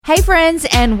Hey friends,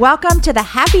 and welcome to the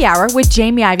Happy Hour with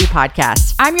Jamie Ivey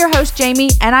podcast. I'm your host,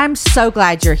 Jamie, and I'm so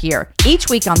glad you're here. Each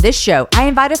week on this show, I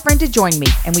invite a friend to join me,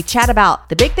 and we chat about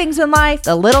the big things in life,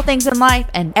 the little things in life,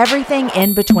 and everything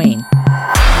in between.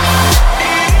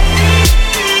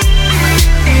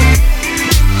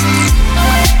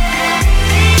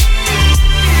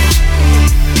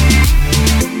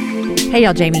 Hey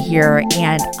y'all, Jamie here,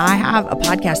 and I have a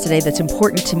podcast today that's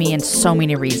important to me in so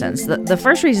many reasons. The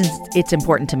first reason it's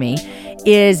important to me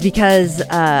is because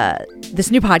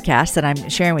this new podcast that I'm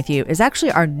sharing with you is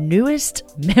actually our newest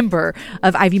member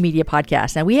of Ivey Media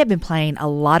Podcast. Now, we have been playing a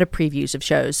lot of previews of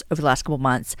shows over the last couple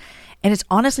months, and it's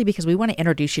honestly because we want to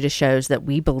introduce you to shows that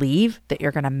we believe that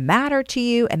you're going to matter to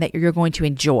you and that you're going to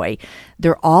enjoy.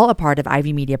 They're all a part of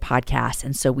Ivey Media Podcast,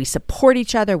 and so we support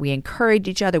each other, we encourage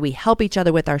each other, we help each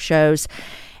other with our shows.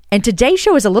 And today's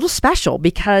show is a little special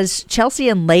because Chelsea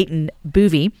and Layton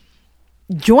Boeve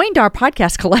joined our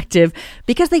podcast collective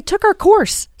because they took our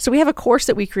course. So we have a course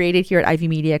that we created here at Ivey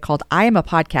Media called I Am a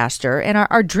Podcaster. And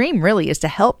our dream really is to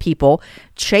help people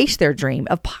chase their dream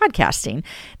of podcasting.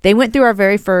 They went through our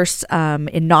very first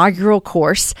inaugural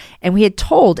course, and we had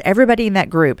told everybody in that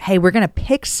group, hey, we're going to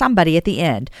pick somebody at the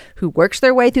end who works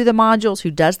their way through the modules,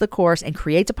 who does the course and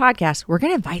creates a podcast. We're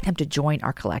going to invite them to join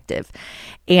our collective.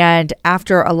 And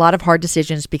after a lot of hard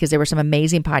decisions, because there were some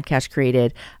amazing podcasts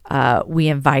created, we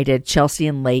invited Chelsea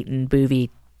and Layton Boeve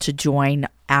to join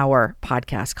our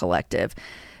podcast collective.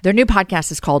 Their new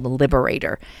podcast is called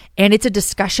Liberator, and it's a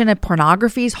discussion of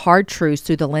pornography's hard truths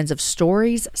through the lens of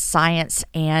stories, science,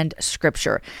 and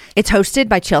scripture. It's hosted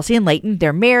by Chelsea and Layton.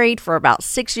 They're married for about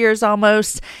 6 years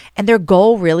almost, and their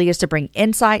goal really is to bring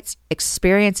insights,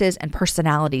 experiences, and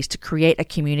personalities to create a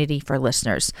community for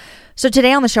listeners. So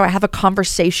today on the show, I have a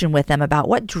conversation with them about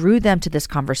what drew them to this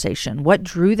conversation, what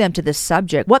drew them to this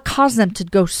subject, what caused them to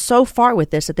go so far with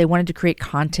this that they wanted to create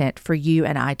content for you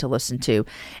and I to listen to.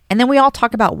 And then we all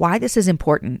talk about why this is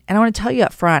important. And I want to tell you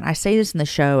up front, I say this in the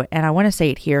show, and I want to say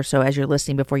it here so as you're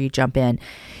listening before you jump in,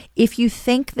 if you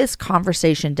think this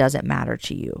conversation doesn't matter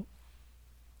to you,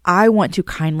 I want to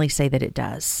kindly say that it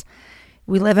does.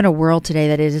 We live in a world today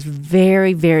that it is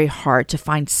very, very hard to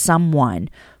find someone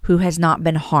who has not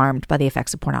been harmed by the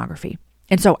effects of pornography.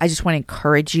 And so I just want to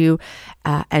encourage you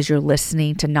as you're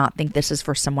listening to not think this is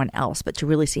for someone else, but to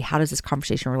really see how does this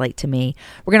conversation relate to me.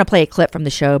 We're going to play a clip from the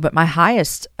show, but my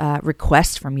highest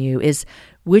request from you is,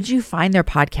 would you find their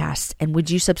podcast and would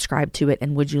you subscribe to it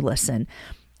and would you listen?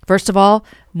 First of all,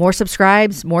 more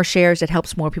subscribes, more shares, it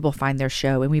helps more people find their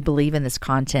show, and we believe in this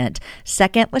content.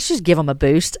 Second, let's just give them a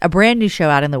boost, a brand new show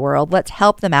out in the world. Let's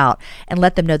help them out and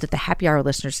let them know that the Happy Hour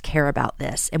listeners care about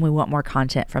this, and we want more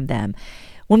content from them.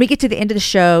 When we get to the end of the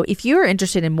show, if you're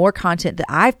interested in more content that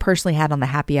I've personally had on the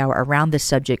Happy Hour around this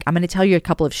subject, I'm going to tell you a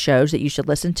couple of shows that you should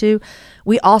listen to.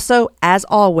 We also, as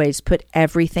always, put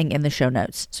everything in the show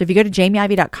notes. So if you go to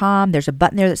jamieivey.com, there's a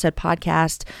button there that said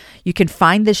podcast. You can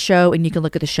find this show and you can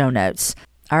look at the show notes.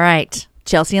 All right.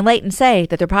 Chelsea and Layton say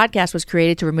that their podcast was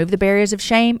created to remove the barriers of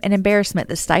shame and embarrassment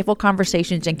that stifle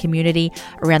conversations and community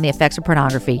around the effects of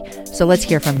pornography. So let's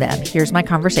hear from them. Here's my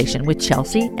conversation with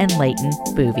Chelsea and Layton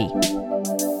Boeve.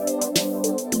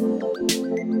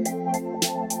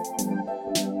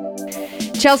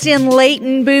 Chelsea and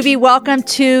Layton Boeve, welcome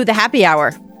to the Happy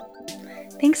Hour.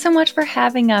 Thanks so much for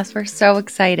having us. We're so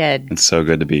excited. It's so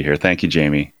good to be here. Thank you,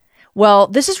 Jamie. Well,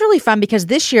 this is really fun because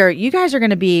this year you guys are going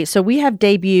to be, so we have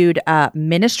debuted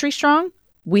Ministry Strong.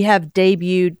 We have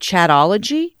debuted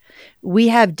Chatology. We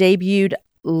have debuted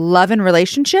Love and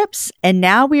Relationships. And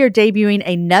now we are debuting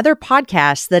another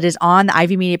podcast that is on the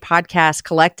Ivey Media Podcast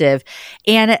Collective.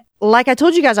 And like I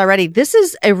told you guys already, this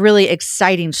is a really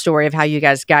exciting story of how you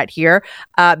guys got here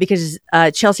because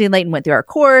Chelsea and Layton went through our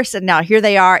course and now here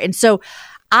they are. And so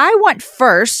I want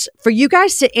first for you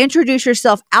guys to introduce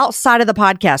yourself outside of the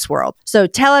podcast world. So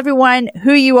tell everyone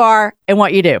who you are and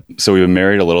what you do. So we've been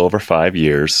married a little over 5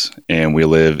 years and we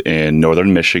live in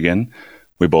northern Michigan.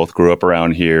 We both grew up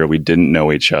around here. We didn't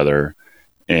know each other.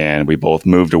 And we both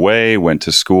moved away, went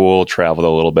to school, traveled a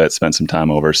little bit, spent some time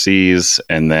overseas.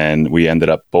 And then we ended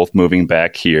up both moving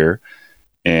back here.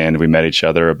 And we met each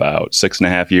other about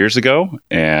 6.5 years ago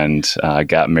and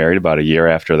got married about a year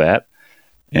after that.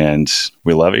 And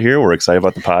we love it here. We're excited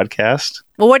about the podcast.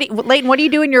 Well, Layton, what do you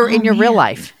do in your real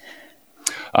life?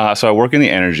 So I work in the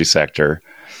energy sector.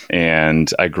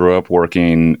 And I grew up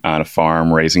working on a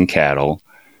farm raising cattle.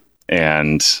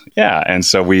 And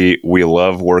so we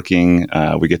love working.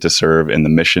 We get to serve in the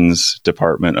missions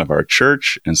department of our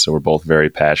church. And so we're both very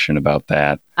passionate about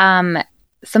that.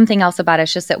 something else about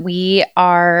us, just that we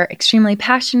are extremely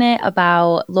passionate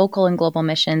about local and global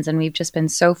missions. And we've just been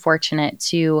so fortunate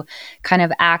to kind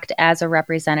of act as a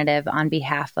representative on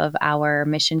behalf of our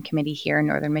mission committee here in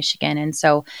Northern Michigan. And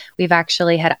so we've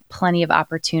actually had plenty of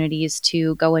opportunities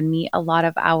to go and meet a lot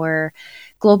of our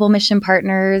global mission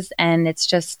partners. And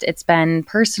it's been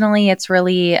personally, it's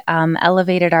really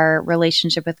elevated our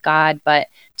relationship with God, but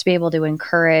to be able to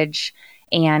encourage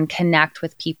and connect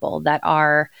with people that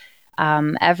are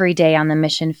every day on the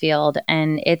mission field.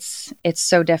 And it's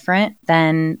so different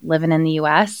than living in the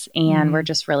US. And we're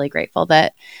just really grateful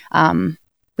that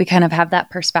we kind of have that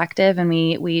perspective, and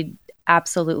we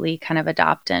absolutely kind of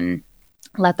adopt and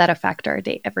let that affect our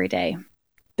day every day.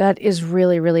 That is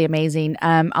really, really amazing.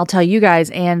 I'll tell you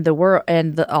guys and the world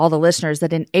and all the listeners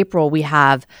that in April we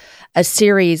have a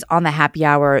series on the happy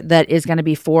hour that is going to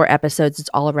be 4 episodes. It's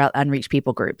all about unreached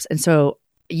people groups. And so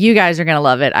you guys are going to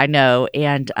love it, I know,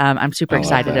 and I'm super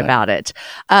excited about it.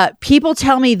 People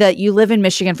tell me that you live in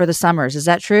Michigan for the summers. Is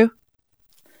that true?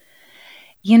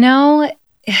 You know,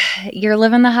 you're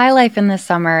living the high life in the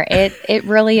summer. It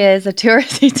really is a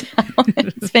touristy town.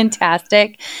 It's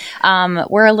fantastic.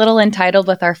 We're a little entitled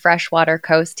with our freshwater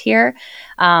coast here,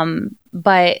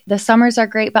 but the summers are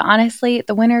great. But honestly,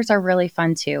 the winters are really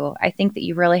fun too. I think that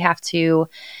you really have to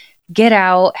get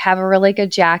out, have a really good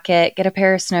jacket, get a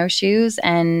pair of snowshoes.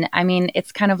 And I mean,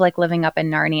 it's kind of like living up in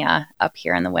Narnia up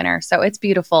here in the winter. So it's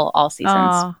beautiful all seasons.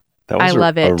 Aww, that was I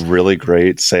love it. A really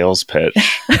great sales pitch.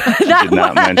 You did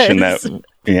not mention that.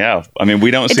 Yeah. I mean,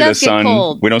 we don't see the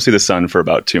sun. We don't see the sun for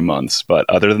about 2 months, but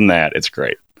other than that, it's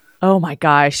great. Oh my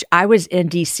gosh. I was in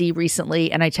DC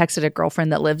recently and I texted a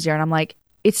girlfriend that lives there and I'm like,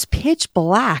 it's pitch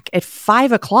black at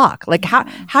 5 o'clock. Like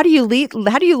how do you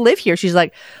live here? She's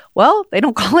like, well, they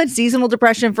don't call it seasonal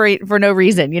depression for no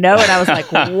reason, And I was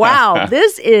like, wow,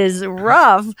 this is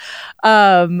rough.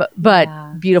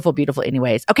 But beautiful, beautiful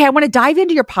anyways. Okay. I want to dive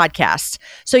into your podcast.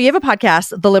 So you have a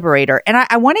podcast, The Liberator, and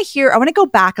I want to go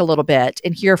back a little bit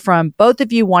and hear from both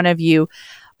of you, one of you,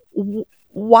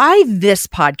 why this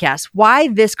podcast, why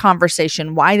this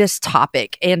conversation, why this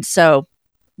topic? And so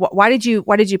why did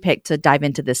you pick to dive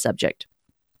into this subject?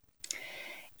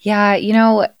 Yeah,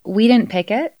 we didn't pick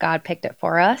it. God picked it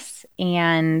for us.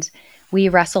 And we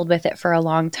wrestled with it for a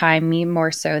long time, me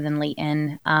more so than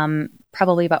Layton.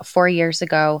 Probably about 4 years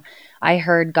ago, I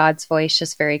heard God's voice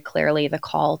just very clearly, the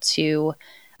call to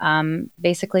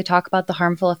basically talk about the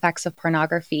harmful effects of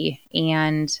pornography,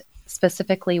 and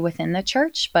specifically within the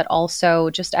church, but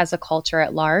also just as a culture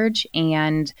at large.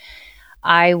 And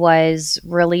I was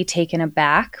really taken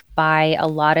aback by a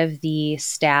lot of the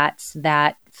stats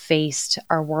that faced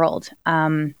our world.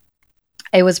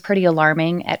 It was pretty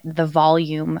alarming at the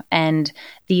volume and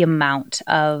the amount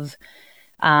of,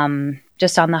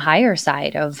 just on the higher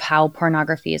side of how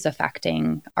pornography is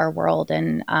affecting our world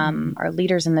and our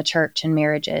leaders in the church and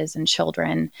marriages and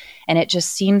children. And it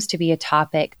just seems to be a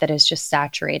topic that is just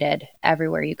saturated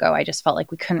everywhere you go. I just felt like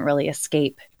we couldn't really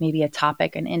escape maybe a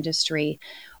topic, an industry,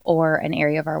 or an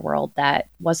area of our world that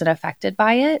wasn't affected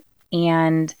by it.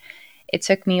 And it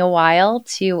took me a while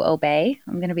to obey.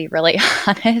 I'm going to be really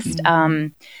honest.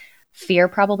 Fear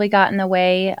probably got in the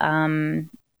way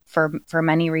for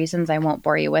many reasons. I won't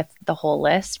bore you with the whole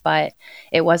list, but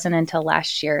it wasn't until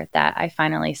last year that I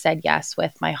finally said yes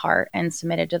with my heart and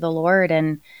submitted to the Lord.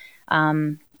 And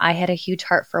I had a huge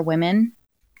heart for women.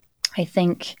 I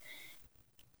think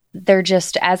they're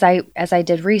just, as I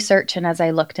did research and as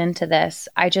I looked into this,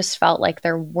 I just felt like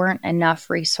there weren't enough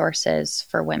resources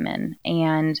for women.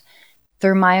 And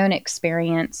through my own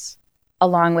experience,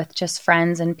 along with just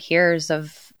friends and peers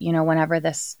of, whenever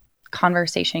this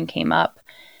conversation came up,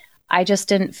 I just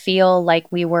didn't feel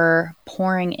like we were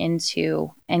pouring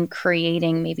into and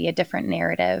creating maybe a different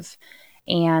narrative.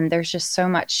 And there's just so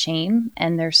much shame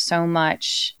and there's so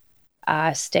much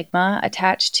stigma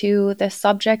attached to this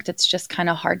subject. It's just kind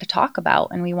of hard to talk about.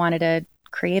 And we wanted to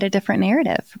create a different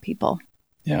narrative for people.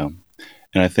 Yeah.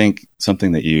 And I think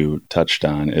something that you touched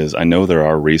on is, I know there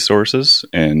are resources,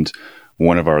 and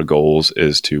one of our goals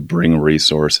is to bring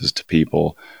resources to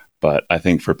people. But I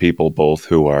think for people both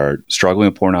who are struggling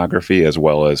with pornography as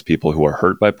well as people who are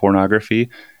hurt by pornography,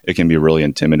 it can be really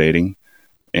intimidating,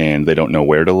 and they don't know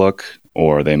where to look,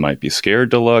 or they might be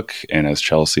scared to look. And as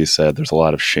Chelsea said, there's a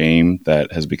lot of shame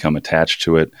that has become attached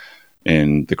to it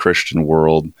in the Christian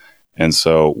world. And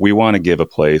so we want to give a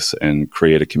place and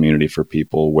create a community for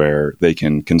people where they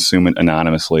can consume it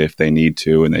anonymously if they need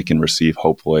to, and they can receive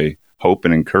hope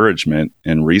and encouragement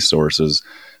and resources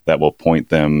that will point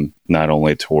them not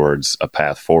only towards a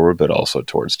path forward, but also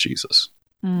towards Jesus.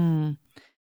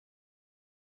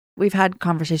 We've had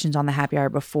conversations on the happy hour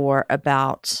before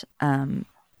about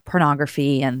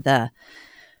pornography and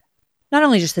not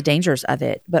only just the dangers of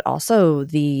it, but also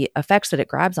the effects that it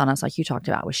grabs on us, like you talked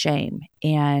about with shame.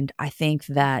 And I think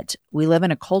that we live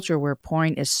in a culture where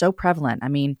porn is so prevalent. I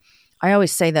mean, I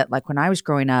always say that, like, when I was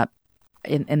growing up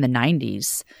in the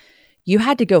 90s, you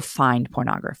had to go find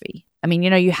pornography. I mean,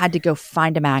 you had to go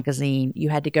find a magazine. You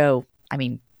had to go,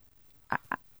 you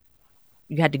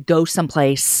had to go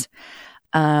someplace.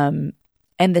 And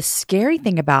the scary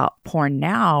thing about porn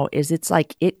now is it's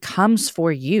like it comes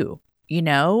for you.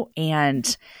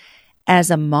 And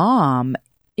as a mom,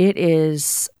 it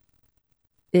is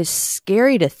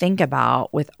scary to think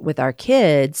about with our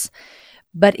kids,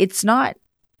 but it's not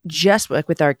just like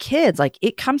with our kids. Like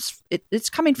it's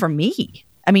coming for me.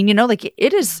 I mean, like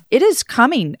it is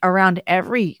coming around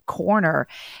every corner.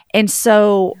 And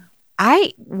so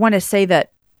I want to say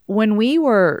that when we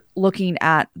were looking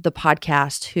at the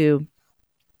podcast who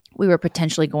we were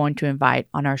potentially going to invite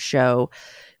on our show,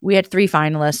 we had 3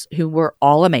 finalists who were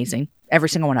all amazing, every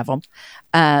single one of them.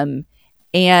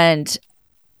 And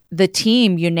the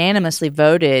team unanimously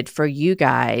voted for you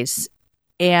guys.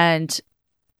 And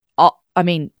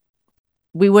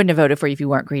we wouldn't have voted for you if you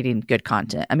weren't creating good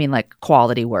content. I mean, like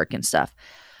quality work and stuff.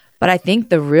 But I think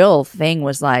the real thing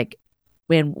was like,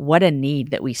 man, what a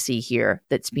need that we see here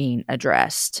that's being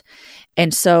addressed.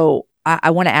 And so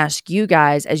I want to ask you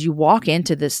guys, as you walk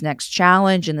into this next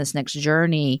challenge and this next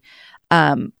journey,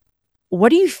 what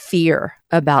do you fear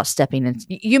about stepping in?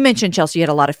 You mentioned, Chelsea, you had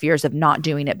a lot of fears of not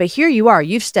doing it, but here you are,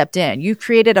 you've stepped in, you've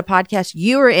created a podcast,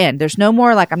 you are in. There's no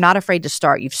more like, I'm not afraid to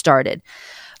start. You've started.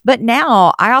 But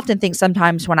now I often think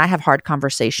sometimes when I have hard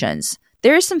conversations,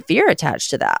 there is some fear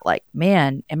attached to that. Like,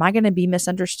 man, am I going to be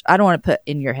misunderstood? I don't want to put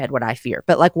in your head what I fear,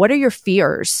 but like, what are your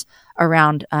fears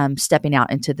around stepping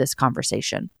out into this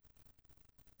conversation?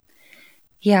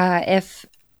 Yeah, if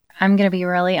I'm going to be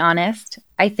really honest,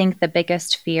 I think the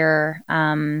biggest fear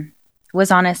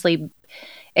was honestly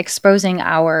exposing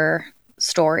our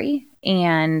story.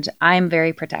 And I'm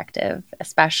very protective,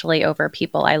 especially over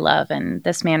people I love. And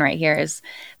this man right here is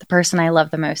the person I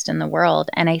love the most in the world.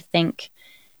 And I think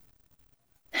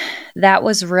that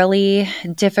was really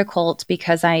difficult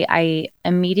because I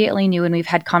immediately knew, and we've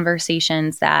had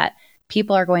conversations, that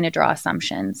people are going to draw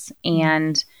assumptions.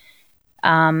 And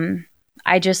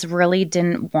I just really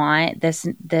didn't want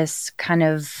this kind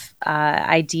of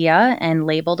idea and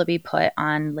label to be put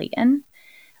on Layton.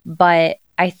 But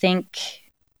I think,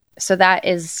 so that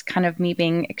is kind of me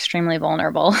being extremely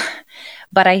vulnerable.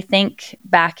 But I think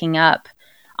backing up,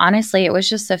 honestly, it was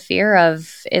just a fear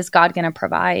of, is God going to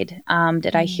provide?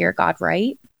 Did I hear God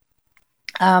right?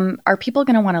 Are people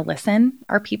going to want to listen?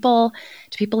 Do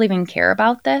people even care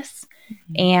about this?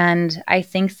 And I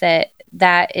think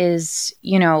that is,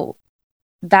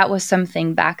 that was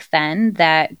something back then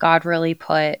that God really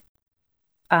put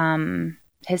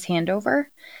his hand over.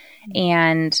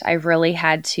 And I really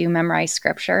had to memorize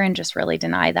scripture and just really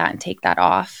deny that and take that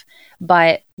off.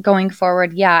 But going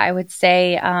forward, yeah, I would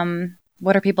say,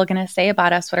 what are people going to say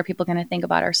about us? What are people going to think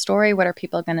about our story? What are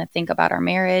people going to think about our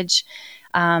marriage?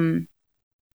 Yeah.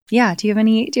 Do you have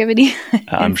any?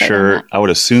 I'm sure, I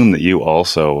would assume that you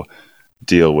also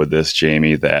deal with this,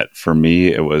 Jamie, that for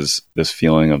me, it was this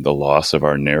feeling of the loss of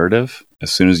our narrative.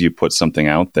 As soon as you put something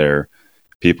out there,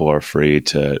 people are free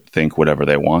to think whatever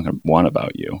they want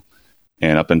about you.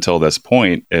 And up until this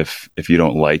point, if you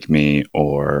don't like me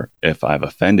or if I've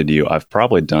offended you, I've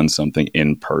probably done something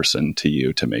in person to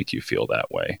you to make you feel that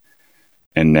way.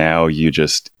 And now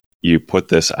you put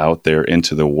this out there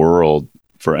into the world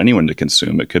for anyone to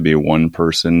consume. It could be one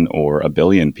person or a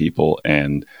billion people,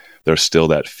 and there's still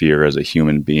that fear as a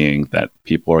human being that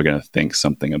people are going to think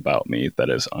something about me that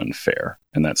is unfair,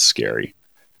 and that's scary.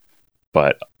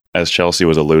 But as Chelsea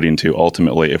was alluding to,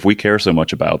 ultimately, if we care so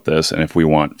much about this and if we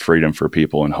want freedom for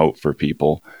people and hope for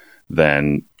people,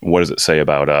 then what does it say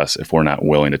about us if we're not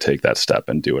willing to take that step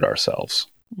and do it ourselves?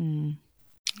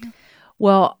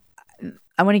 Well,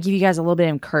 I want to give you guys a little bit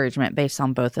of encouragement based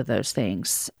on both of those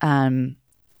things. And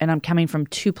I'm coming from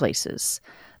 2 places.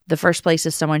 The first place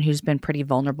is someone who's been pretty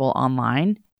vulnerable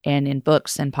online and in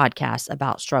books and podcasts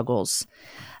about struggles.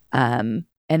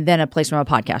 And then a place from a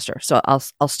podcaster. So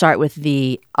I'll start with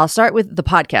the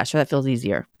podcaster. That feels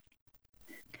easier.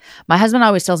 My husband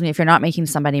always tells me, if you're not making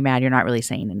somebody mad, you're not really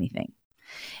saying anything.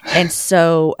 And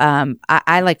so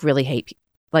I like really hate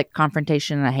like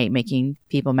confrontation, and I hate making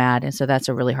people mad. And so that's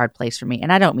a really hard place for me.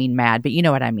 And I don't mean mad, but you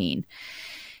know what I mean.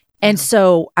 And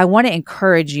so I want to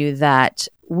encourage you that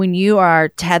when you are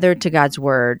tethered to God's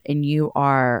word and you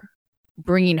are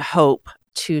bringing hope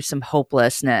to some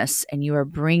hopelessness, and you are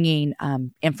bringing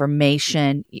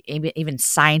information, even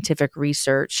scientific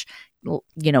research,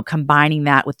 combining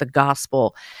that with the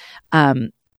gospel,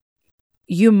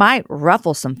 you might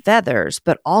ruffle some feathers,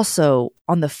 but also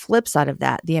on the flip side of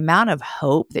that, the amount of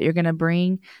hope that you're going to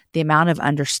bring, the amount of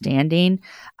understanding.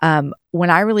 When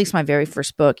I released my very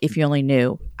first book, If You Only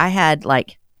Knew, I had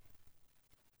like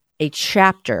a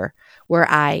chapter where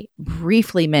I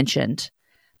briefly mentioned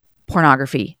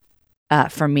pornography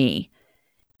for me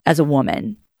as a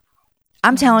woman.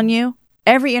 I'm telling you,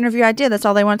 every interview I did, that's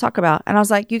all they want to talk about. And I was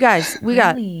like, you guys, we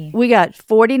got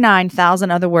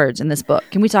 49,000 other words in this book.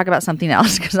 Can we talk about something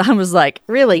else? Because I was like,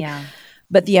 really? Yeah.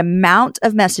 But the amount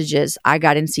of messages I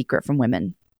got in secret from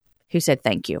women who said,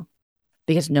 thank you,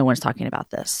 because no one's talking about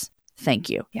this. Thank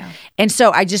you. Yeah. And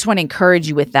so I just want to encourage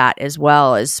you with that, as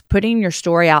well as putting your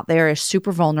story out there is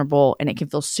super vulnerable and it can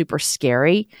feel super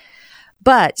scary.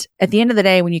 But at the end of the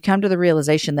day, when you come to the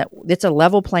realization that it's a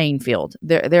level playing field,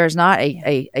 there is not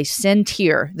a sin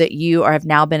tier that you have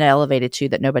now been elevated to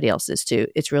that nobody else is to.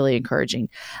 It's really encouraging.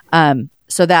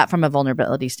 So that from a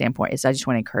vulnerability standpoint is I just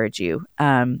want to encourage you.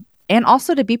 And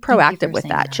also to be proactive with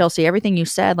that. Chelsea, everything you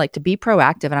said, like to be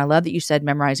proactive. And I love that you said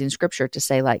memorizing scripture to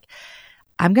say like,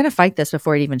 I'm going to fight this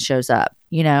before it even shows up,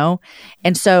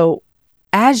 And so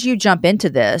as you jump into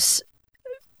this,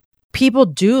 people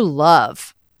do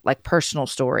love like personal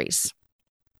stories.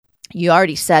 You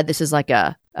already said this is like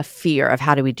a fear of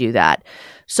how do we do that.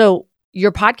 So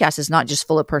your podcast is not just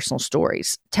full of personal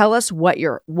stories. Tell us what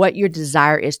your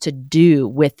desire is to do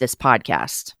with this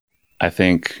podcast. I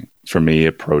think for me,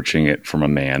 approaching it from a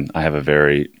man, I have a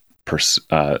very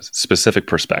specific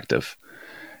perspective.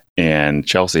 And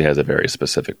Chelsea has a very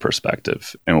specific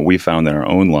perspective. And what we found in our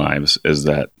own lives is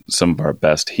that some of our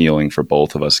best healing for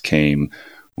both of us came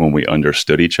when we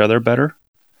understood each other better.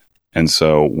 And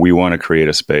so we want to create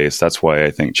a space. That's why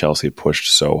I think Chelsea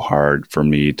pushed so hard for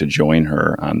me to join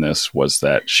her on this, was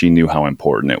that she knew how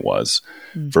important it was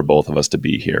for both of us to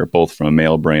be here, both from a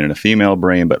male brain and a female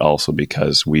brain, but also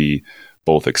because we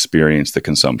both experienced the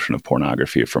consumption of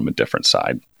pornography from a different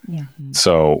side. Yeah.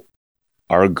 So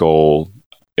our goal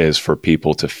is for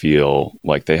people to feel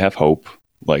like they have hope,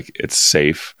 like it's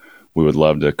safe. We would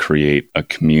love to create a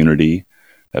community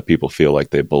that people feel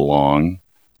like they belong.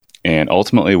 And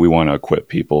ultimately, we want to equip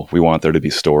people. We want there to be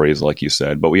stories, like you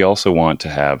said, but we also want to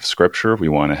have scripture. We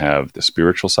want to have the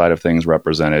spiritual side of things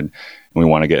represented. And we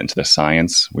want to get into the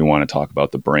science. We want to talk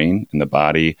about the brain and the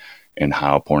body and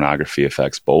how pornography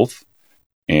affects both.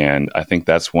 And I think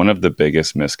that's one of the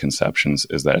biggest misconceptions,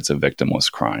 is that it's a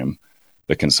victimless crime,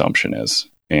 the consumption is.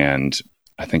 And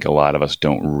I think a lot of us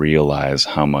don't realize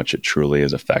how much it truly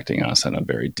is affecting us on a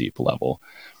very deep level.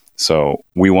 So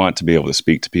we want to be able to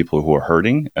speak to people who are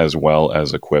hurting, as well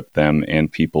as equip them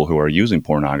and people who are using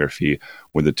pornography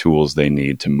with the tools they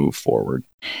need to move forward.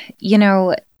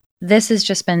 This has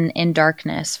just been in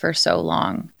darkness for so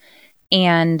long.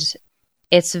 And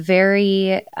it's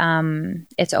very,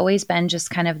 it's always been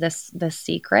just kind of the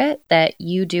secret that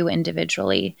you do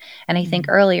individually. And I think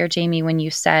earlier, Jamie, when you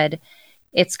said,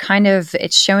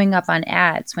 it's showing up on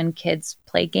ads when kids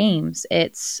play games.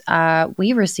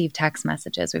 We receive text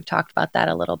messages. We've talked about that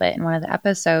a little bit in one of the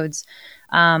episodes.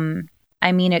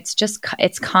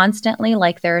 It's constantly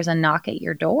like there's a knock at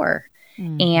your door.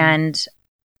 And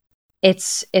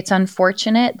it's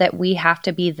unfortunate that we have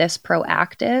to be this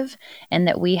proactive and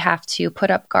that we have to put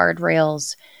up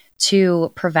guardrails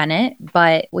to prevent it.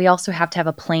 But we also have to have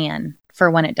a plan for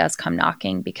when it does come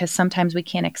knocking, because sometimes we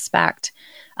can't expect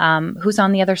who's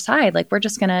on the other side. Like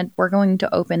we're going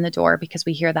to open the door because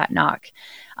we hear that knock.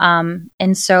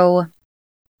 And so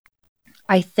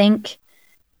I think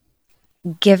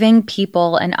giving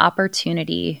people an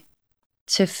opportunity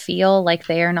to feel like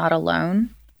they are not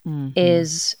alone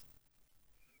is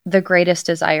the greatest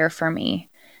desire for me.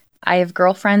 I have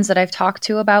girlfriends that I've talked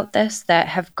to about this that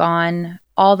have gone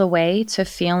all the way to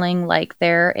feeling like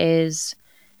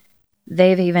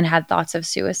they've even had thoughts of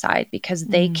suicide because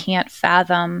they can't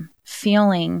fathom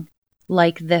feeling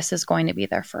like this is going to be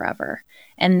there forever.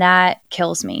 And that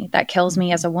kills me. That kills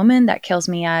me as a woman. That kills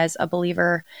me as a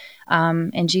believer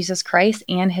in Jesus Christ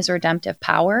and his redemptive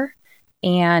power.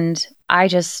 And I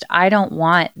don't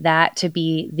want that to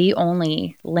be the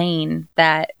only lane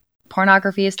that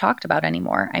pornography is talked about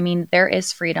anymore. I mean, there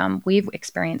is freedom. We've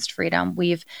experienced freedom.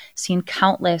 We've seen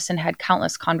countless and had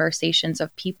countless conversations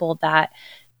of people that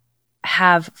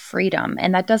have freedom.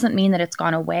 And that doesn't mean that it's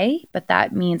gone away, but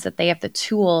that means that they have the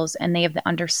tools and they have the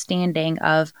understanding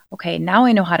of, okay, now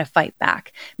I know how to fight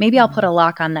back. Maybe I'll put a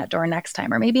lock on that door next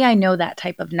time, or maybe I know that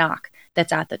type of knock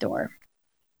that's at the door.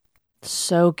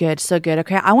 So good. So good.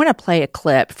 Okay. I want to play a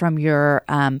clip from your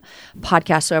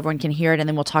podcast so everyone can hear it, and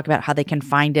then we'll talk about how they can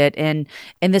find it. And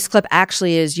this clip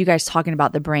actually is you guys talking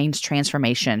about the brain's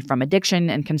transformation from addiction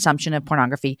and consumption of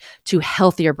pornography to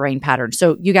healthier brain patterns.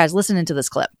 So you guys listen into this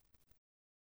clip.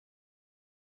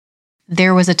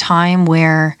 There was a time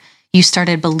where you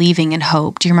started believing in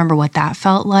hope. Do you remember what that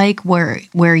felt like?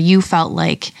 Where you felt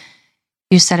like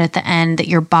you said at the end that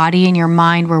your body and your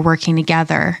mind were working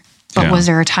together. But was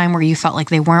there a time where you felt like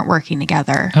they weren't working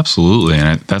together? Absolutely.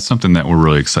 And that's something that we're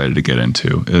really excited to get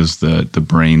into is the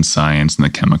brain science and the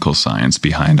chemical science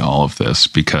behind all of this,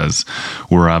 because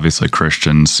we're obviously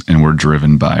Christians and we're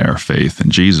driven by our faith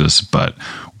in Jesus, but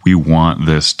we want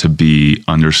this to be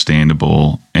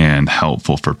understandable and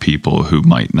helpful for people who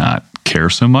might not care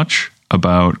so much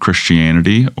about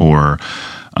Christianity or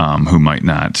who might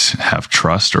not have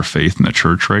trust or faith in the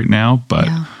church right now, but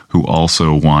who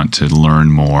also want to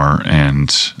learn more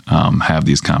and have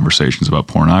these conversations about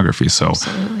pornography. So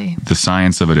Absolutely. The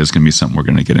science of it is going to be something we're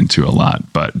going to get into a lot.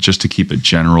 But just to keep it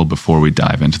general before we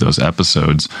dive into those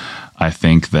episodes, I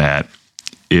think that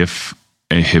if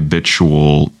a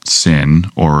habitual sin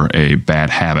or a bad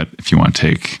habit, if you want to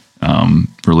take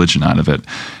religion out of it,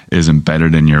 is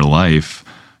embedded in your life,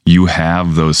 you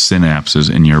have those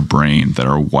synapses in your brain that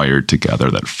are wired together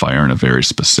that fire in a very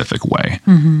specific way.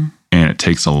 Mm-hmm. And it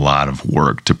takes a lot of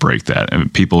work to break that.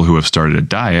 And people who have started a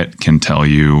diet can tell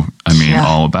you,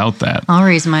 all about that. I'll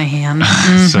raise my hand.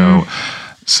 Mm-hmm.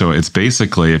 So it's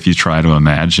basically, if you try to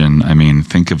imagine,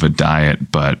 think of a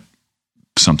diet, but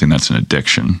something that's an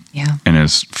addiction. Yeah. And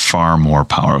is far more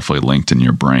powerfully linked in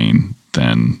your brain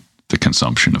than the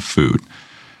consumption of food.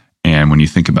 And when you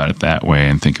think about it that way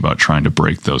and think about trying to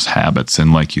break those habits,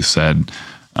 and like you said,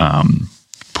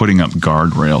 putting up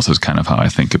guardrails is kind of how I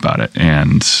think about it,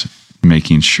 and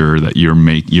making sure that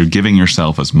you're giving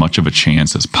yourself as much of a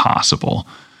chance as possible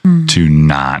to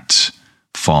not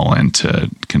fall into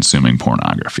consuming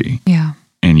pornography. Yeah.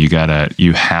 And you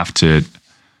have to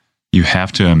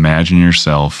imagine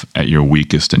yourself at your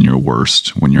weakest and your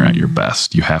worst when you're at your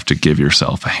best. You have to give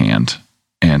yourself a hand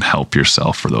and help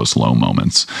yourself for those low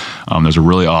moments. There's a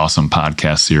really awesome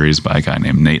podcast series by a guy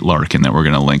named Nate Larkin that we're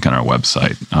going to link on our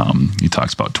website. He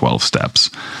talks about 12 steps.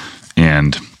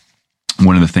 And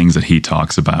one of the things that he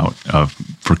talks about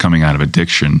for coming out of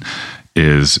addiction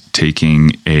is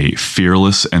taking a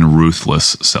fearless and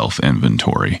ruthless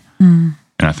self-inventory. And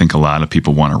I think a lot of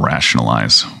people want to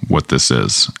rationalize what this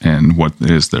is and what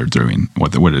it is they're doing,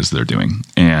 what it is they're doing.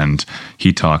 And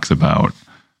he talks about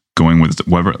going with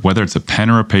whether it's a pen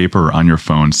or a paper or on your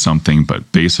phone, something,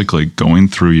 but basically going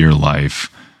through your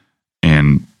life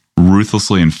and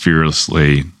ruthlessly and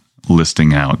fearlessly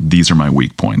listing out, these are my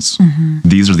weak points. Mm-hmm.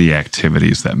 These are the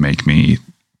activities that make me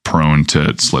prone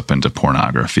to slip into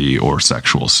pornography or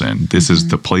sexual sin. This is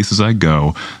the places I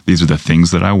go. These are the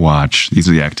things that I watch. These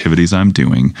are the activities I'm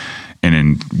doing.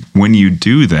 And when you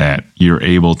do that, you're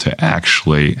able to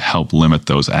actually help limit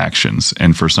those actions.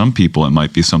 And for some people, it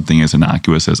might be something as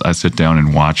innocuous as I sit down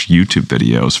and watch YouTube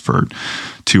videos for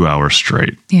 2 hours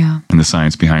straight. Yeah. And the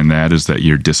science behind that is that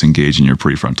you're disengaging your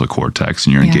prefrontal cortex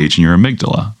and you're engaging your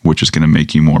amygdala, which is going to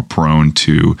make you more prone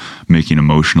to making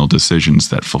emotional decisions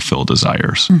that fulfill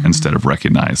desires instead of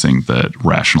recognizing the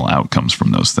rational outcomes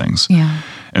from those things. Yeah.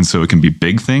 And so it can be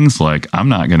big things like, I'm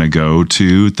not going to go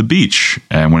to the beach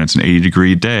and when it's an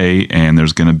 80-degree day and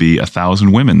there's going to be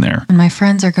 1,000 women there. And my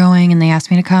friends are going and they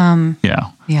asked me to come.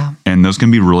 Yeah. Yeah. And those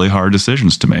can be really hard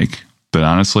decisions to make. But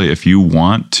honestly, if you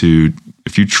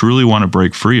truly want to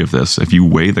break free of this, if you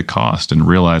weigh the cost and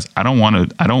realize, I don't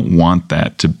want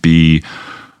that to be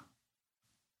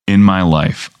in my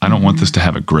life. I don't want this to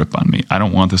have a grip on me. I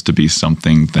don't want this to be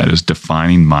something that is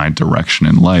defining my direction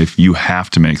in life. You have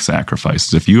to make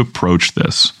sacrifices. If you approach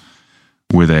this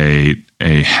with a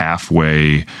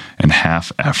halfway and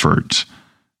half effort,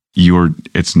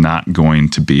 it's not going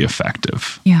to be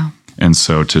effective. Yeah. And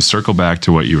so to circle back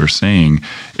to what you were saying,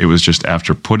 it was just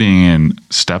after putting in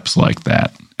steps like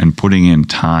that and putting in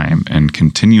time and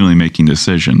continually making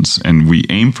decisions, and we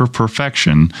aim for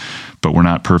perfection, but we're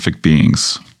not perfect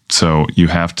beings. So you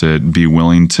have to be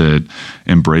willing to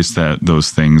embrace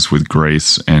those things with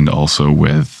grace and also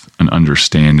with an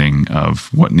understanding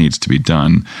of what needs to be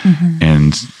done. Mm-hmm.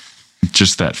 And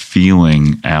just that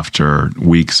feeling after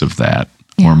weeks of that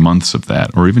or months of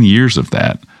that or even years of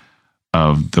that,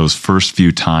 of those first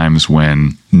few times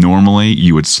when normally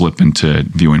you would slip into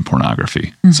viewing pornography.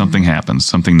 Mm-hmm. Something happens,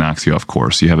 something knocks you off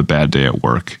course. You have a bad day at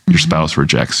work. Your spouse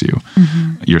rejects you.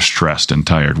 Mm-hmm. You're stressed and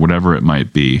tired, whatever it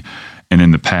might be. And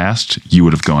in the past, you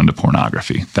would have gone to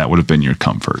pornography. That would have been your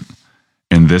comfort.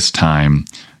 And this time,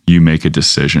 you make a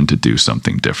decision to do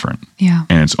something different. Yeah.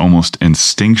 And it's almost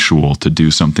instinctual to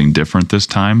do something different this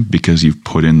time because you've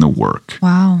put in the work.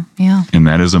 Wow. Yeah. And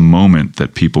that is a moment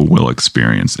that people will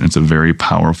experience. And it's a very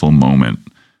powerful moment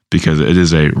because it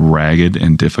is a ragged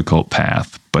and difficult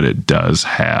path, but it does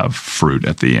have fruit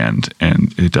at the end.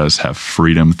 And it does have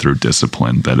freedom through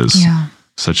discipline. That is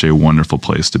such a wonderful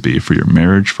place to be for your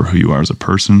marriage, for who you are as a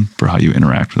person, for how you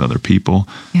interact with other people.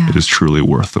 Yeah. It is truly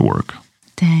worth the work.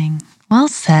 Dang. Well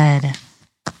said.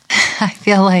 I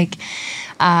feel like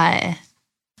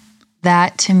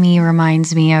that to me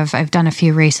reminds me of, I've done a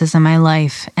few races in my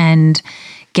life, and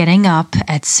getting up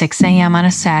at 6 a.m. on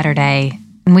a Saturday.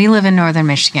 And we live in northern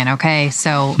Michigan, okay?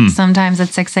 So sometimes at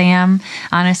 6 a.m.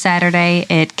 on a Saturday,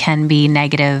 it can be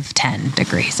negative 10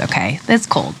 degrees, okay? It's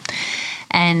cold.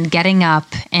 And getting up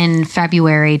in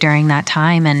February during that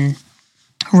time and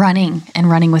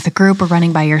running with a group or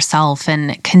running by yourself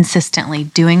and consistently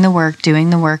doing the work,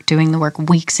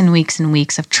 weeks and weeks and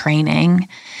weeks of training.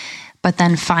 But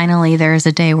then finally there's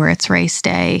a day where it's race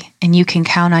day and you can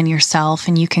count on yourself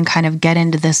and you can kind of get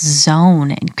into this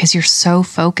zone because you're so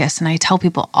focused. And I tell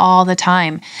people all the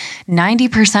time,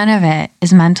 90% of it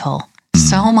is mental.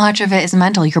 So much of it is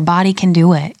mental. Your body can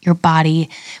do it. Your body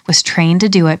was trained to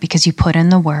do it because you put in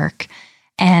the work.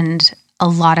 And a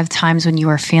lot of times when you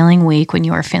are feeling weak, when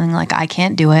you are feeling like I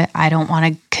can't do it, I don't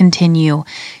want to continue,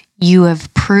 you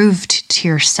have proved to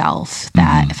yourself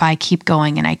that if I keep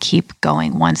going and I keep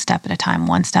going one step at a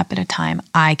time,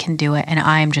 I can do it. And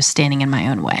I'm just standing in my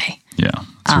own way. Yeah,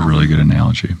 it's a really good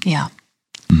analogy. Yeah.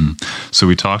 So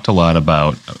we talked a lot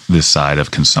about this side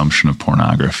of consumption of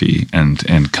pornography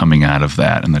and coming out of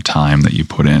that and the time that you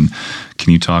put in.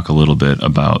 Can you talk a little bit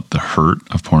about the hurt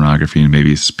of pornography and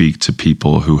maybe speak to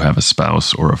people who have a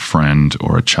spouse or a friend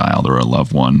or a child or a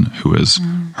loved one who is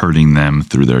hurting them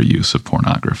through their use of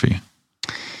pornography?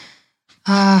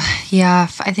 Yeah,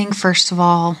 I think first of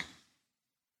all,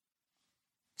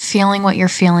 feeling what you're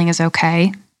feeling is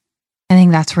okay. I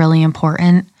think that's really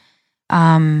important.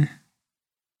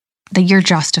 That you're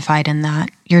justified in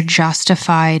that. You're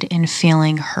justified in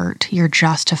feeling hurt. You're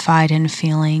justified in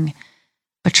feeling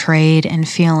betrayed and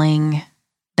feeling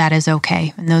that is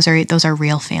okay. And those are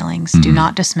real feelings. Do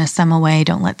not dismiss them away.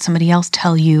 Don't let somebody else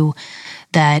tell you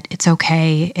that it's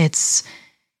okay. It's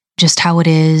just how it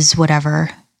is, whatever.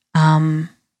 I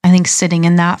think sitting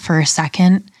in that for a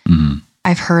second,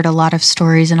 I've heard a lot of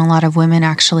stories and a lot of women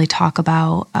actually talk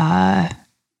about that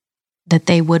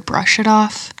they would brush it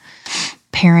off.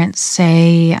 Parents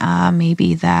say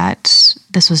maybe that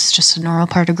this was just a normal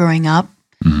part of growing up.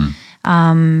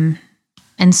 And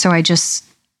so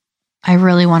I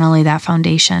really want to lay that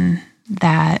foundation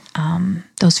that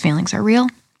those feelings are real.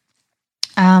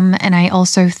 And I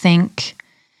also think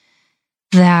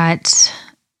that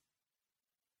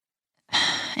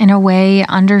in a way,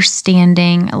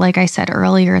 understanding, like I said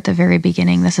earlier at the very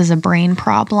beginning, this is a brain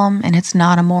problem and it's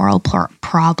not a moral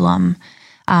problem.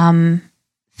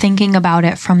 Thinking about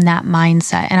it from that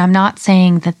mindset. And I'm not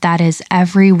saying that is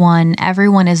everyone.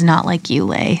 Everyone is not like you,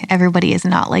 Lay. Everybody is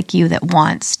not like you that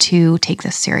wants to take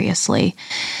this seriously.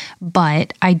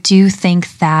 But I do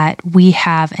think that we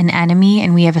have an enemy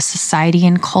and we have a society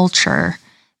and culture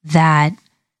that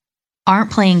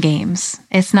aren't playing games.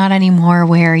 It's not anymore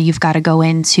where you've got to go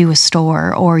into a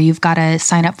store or you've got to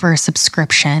sign up for a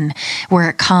subscription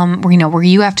where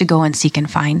you have to go and seek and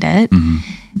find it.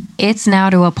 It's now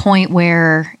to a point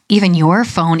where even your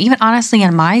phone, even honestly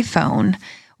on my phone,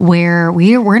 where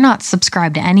we're not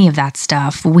subscribed to any of that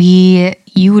stuff. You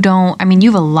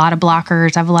have a lot of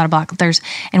blockers. I have a lot of blockers,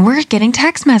 and we're getting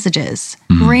text messages,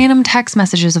 random text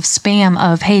messages of spam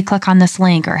of, hey, click on this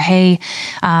link, or hey,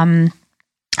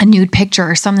 a nude picture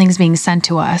or something's being sent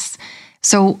to us.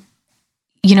 So,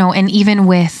 and even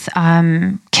with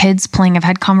kids playing, I've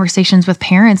had conversations with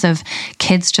parents of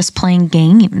kids just playing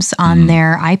games on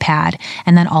their iPad,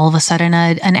 and then all of a sudden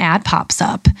an ad pops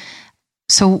up.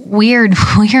 So we are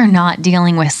not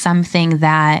dealing with something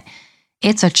that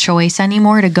it's a choice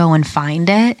anymore to go and find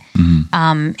it.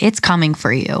 It's coming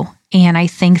for you. And I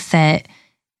think that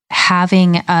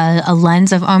having a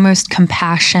lens of almost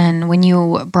compassion, when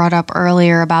you brought up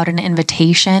earlier about an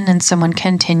invitation and someone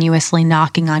continuously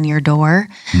knocking on your door,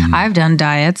 I've done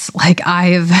diets. Like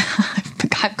I've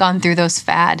gone through those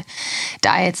fad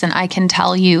diets, and I can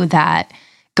tell you that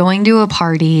going to a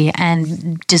party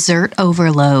and dessert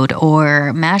overload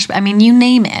or you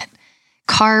name it,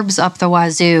 carbs up the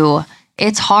wazoo,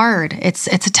 it's hard. It's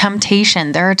a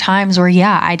temptation. There are times where,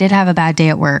 I did have a bad day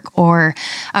at work, or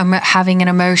I'm having an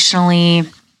emotionally,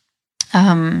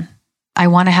 I I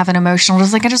want to have an emotional,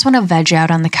 just like, I just want to veg out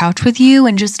on the couch with you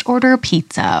and just order a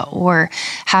pizza or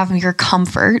have your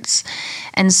comforts.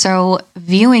 And so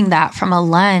viewing that from a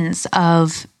lens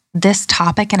of this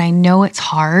topic, and I know it's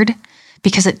hard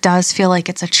because it does feel like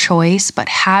it's a choice, but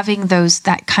having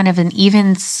that kind of an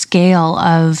even scale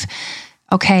of,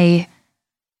 okay,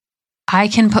 I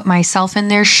can put myself in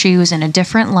their shoes in a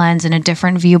different lens, in a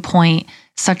different viewpoint,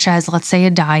 such as, let's say, a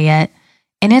diet.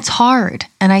 And it's hard.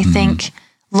 And I think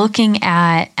looking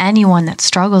at anyone that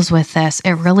struggles with this,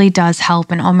 it really does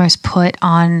help and almost put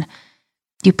on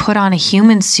a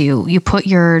human suit. You put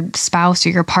your spouse or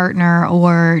your partner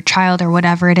or child or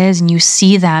whatever it is, and you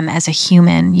see them as a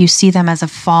human. You see them as a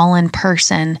fallen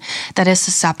person that is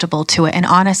susceptible to it. And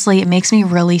honestly, it makes me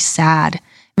really sad. It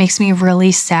makes me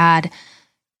really sad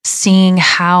seeing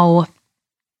how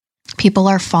people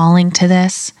are falling to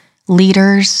this,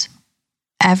 leaders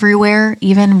everywhere,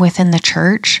 even within the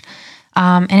church.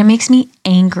 And it makes me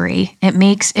angry.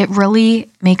 It really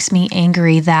makes me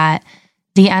angry that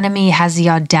the enemy has the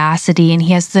audacity and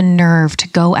he has the nerve to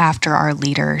go after our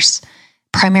leaders,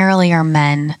 primarily our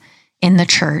men in the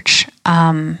church.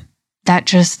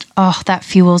 That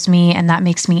fuels me and that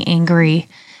makes me angry.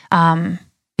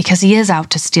 Because he is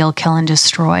out to steal, kill, and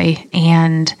destroy.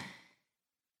 And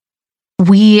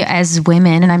we as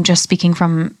women, and I'm just speaking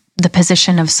from the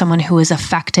position of someone who is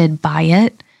affected by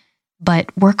it,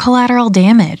 but we're collateral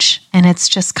damage. And it's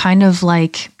just kind of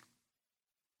like,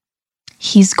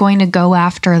 he's going to go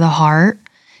after the heart.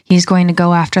 He's going to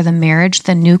go after the marriage,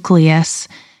 the nucleus,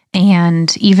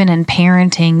 and even in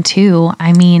parenting too.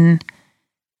 I mean,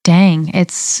 dang,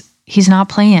 he's not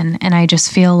playing. And I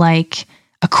just feel like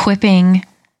equipping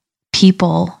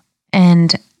people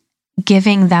and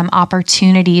giving them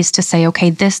opportunities to say, okay,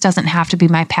 this doesn't have to be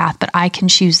my path, but I can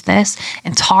choose this,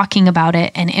 and talking about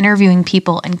it and interviewing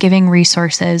people and giving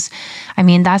resources. I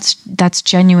mean, that's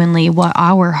genuinely what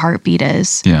our heartbeat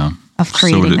is of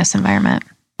creating this environment.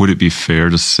 Would it be fair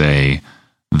to say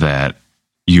that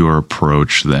your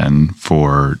approach then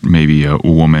for maybe a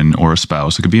woman or a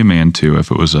spouse, it could be a man too,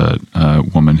 if it was a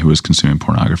woman who was consuming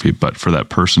pornography, but for that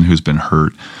person who's been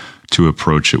hurt, to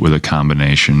approach it with a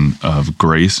combination of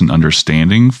grace and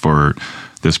understanding for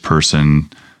this person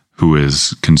who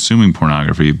is consuming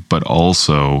pornography, but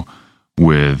also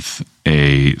with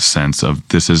a sense of,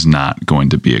 this is not going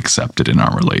to be accepted in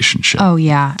our relationship. Oh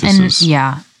yeah.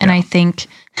 And I think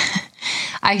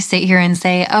I sit here and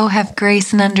say, oh, have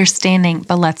grace and understanding.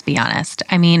 But let's be honest.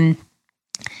 I mean,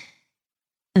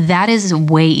 that is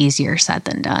way easier said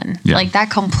than done. Yeah. Like that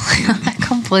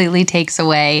completely takes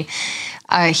away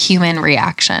a human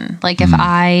reaction. Like if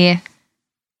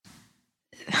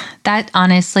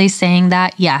honestly saying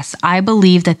that, yes, I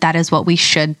believe that is what we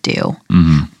should do.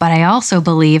 But I also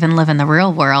believe and live in the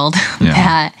real world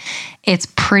that it's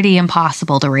pretty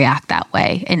impossible to react that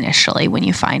way initially when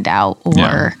you find out,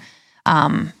 or,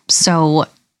 so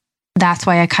that's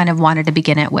why I kind of wanted to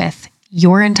begin it with,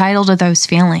 you're entitled to those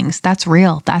feelings. That's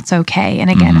real. That's okay. And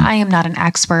again, I am not an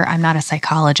expert. I'm not a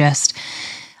psychologist.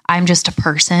 I'm just a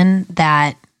person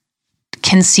that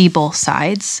can see both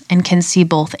sides and can see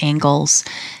both angles.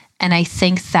 And I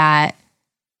think that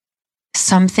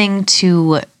something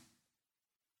to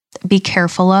be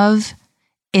careful of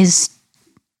is,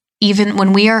 even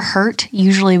when we are hurt,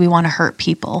 usually we want to hurt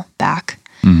people back.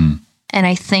 And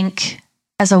I think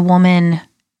as a woman,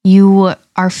 you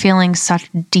are feeling such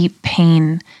deep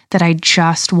pain that I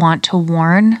just want to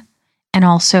warn and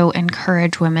also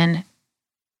encourage women.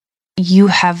 You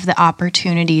have the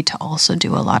opportunity to also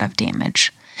do a lot of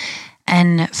damage.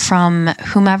 And from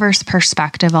whomever's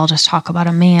perspective, I'll just talk about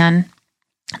a man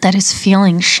that is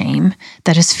feeling shame,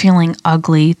 that is feeling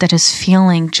ugly, that is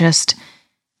feeling just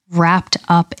wrapped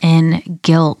up in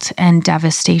guilt and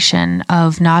devastation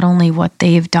of not only what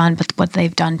they've done, but what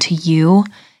they've done to you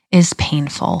is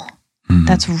painful.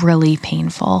 That's really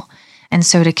painful. And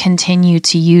so to continue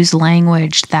to use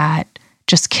language that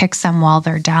just kicks them while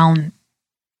they're down,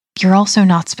 you're also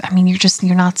not,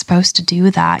 you're not supposed to do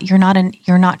that. You're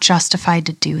not justified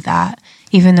to do that,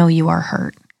 even though you are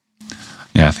hurt.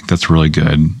 Yeah, I think that's really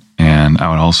good. And I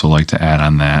would also like to add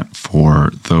on that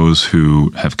for those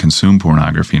who have consumed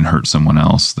pornography and hurt someone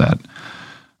else, that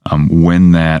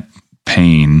when that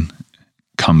pain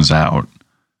comes out,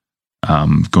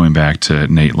 going back to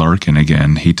Nate Larkin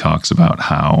again, he talks about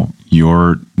how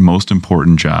your most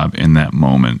important job in that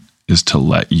moment is to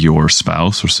let your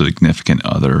spouse or significant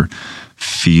other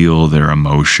feel their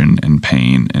emotion and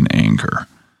pain and anger.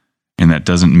 And that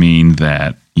doesn't mean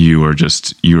that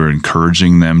you're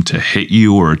encouraging them to hit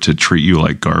you or to treat you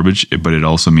like garbage, but it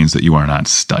also means that you are not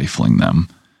stifling them.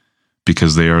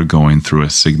 because they are going through a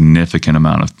significant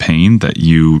amount of pain that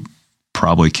you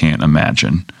probably can't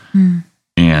imagine.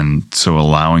 And so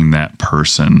allowing that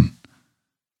person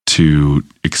to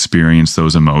experience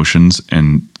those emotions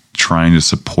and trying to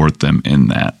support them in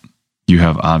that, you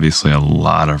have obviously a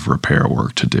lot of repair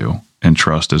work to do, and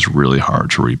trust is really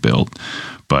hard to rebuild.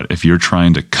 But if you're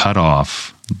trying to cut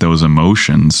off those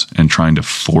emotions and trying to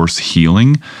force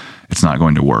healing, it's not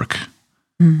going to work.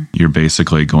 You're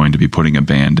basically going to be putting a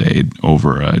Band-Aid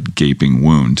over a gaping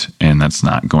wound, and that's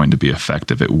not going to be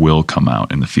effective. It will come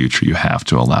out in the future. You have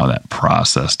to allow that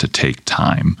process to take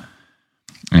time.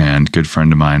 And a good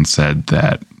friend of mine said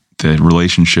that the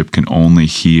relationship can only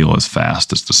heal as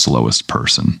fast as the slowest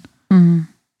person.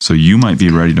 So you might be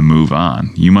ready to move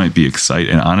on. You might be excited.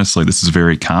 And honestly, this is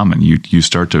very common. You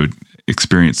start to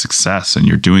experience success and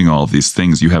you're doing all of these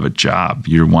things. You have a job.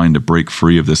 You're wanting to break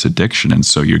free of this addiction. And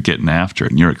so you're getting after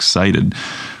it and you're excited.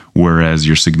 Whereas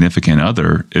your significant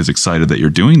other is excited that you're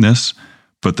doing this,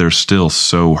 but they're still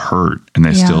so hurt and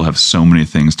they still have so many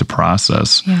things to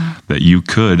process that you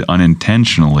could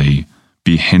unintentionally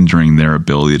be hindering their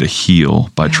ability to heal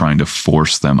by trying to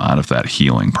force them out of that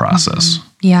healing process.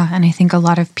 Yeah, and I think a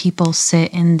lot of people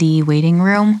sit in the waiting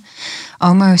room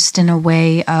almost in a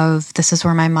way of, this is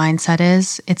where my mindset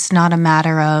is. It's not a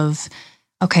matter of,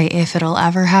 okay, if it'll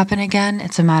ever happen again,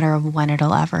 it's a matter of when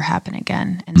it'll ever happen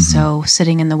again. And so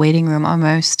sitting in the waiting room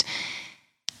almost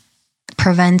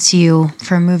prevents you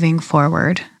from moving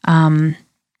forward. And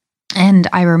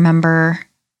I remember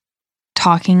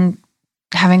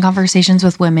having conversations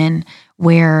with women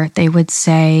where they would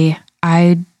say,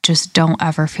 I just don't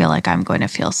ever feel like I'm going to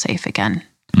feel safe again.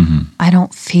 I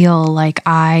don't feel like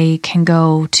I can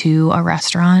go to a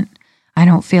restaurant. I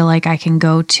don't feel like I can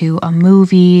go to a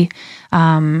movie.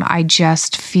 I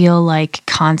just feel like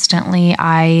constantly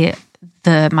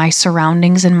my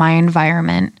surroundings and my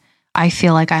environment, I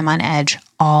feel like I'm on edge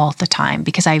all the time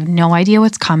because I have no idea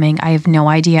what's coming. I have no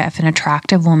idea if an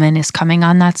attractive woman is coming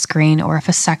on that screen or if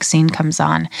a sex scene comes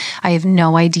on. I have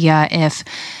no idea if,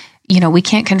 we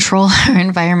can't control our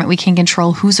environment. We can't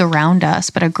control who's around us,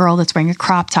 but a girl that's wearing a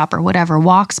crop top or whatever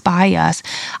walks by us.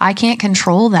 I can't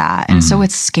control that. And so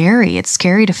it's scary. It's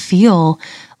scary to feel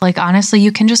like, honestly,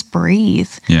 you can just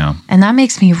breathe. Yeah. And that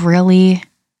makes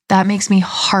me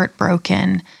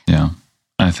heartbroken. Yeah.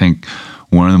 I think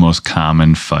one of the most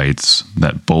common fights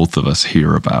that both of us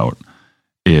hear about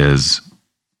is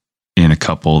in a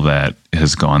couple that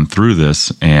has gone through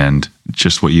this, and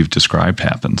just what you've described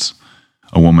happens.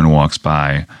 A woman walks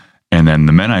by, and then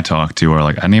the men I talk to are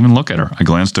like, I didn't even look at her. I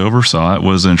glanced over, saw it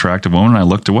was an attractive woman, and I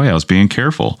looked away. I was being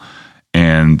careful.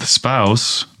 And the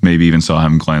spouse maybe even saw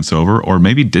him glance over, or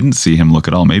maybe didn't see him look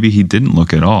at all. Maybe he didn't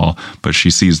look at all, but she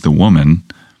sees the woman,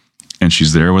 and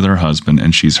she's there with her husband,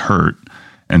 and she's hurt.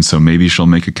 And so maybe she'll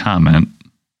make a comment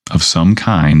of some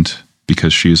kind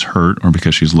because she's hurt or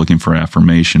because she's looking for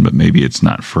affirmation, but maybe it's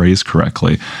not phrased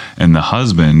correctly. And the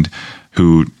husband,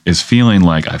 who is feeling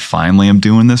like, I finally am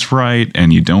doing this right,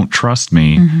 and you don't trust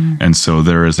me. And so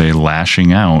there is a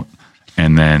lashing out.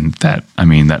 And then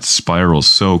that spirals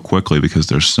so quickly because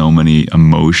there's so many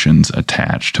emotions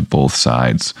attached to both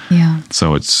sides. Yeah.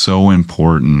 So it's so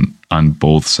important on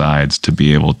both sides to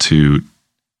be able to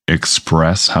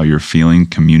express how you're feeling,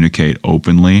 communicate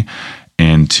openly,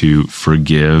 and to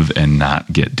forgive and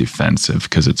not get defensive,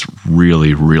 because it's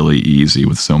really, really easy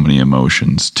with so many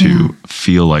emotions to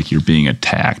feel like you're being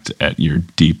attacked at your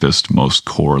deepest, most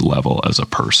core level as a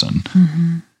person.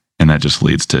 And that just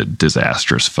leads to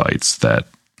disastrous fights that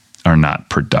are not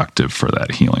productive for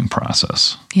that healing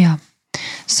process. Yeah.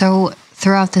 So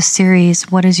throughout the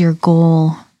series, what is your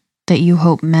goal that you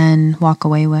hope men walk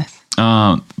away with?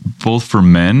 Both for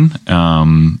men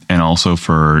and also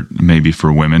for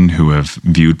women who have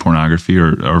viewed pornography,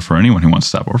 or for anyone who wants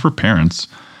to stop, or for parents.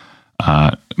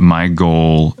 My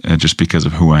goal, just because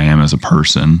of who I am as a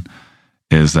person,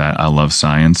 is that I love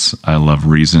science, I love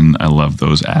reason, I love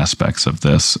those aspects of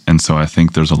this. And so I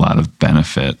think there's a lot of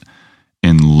benefit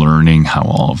in learning how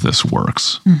all of this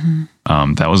works.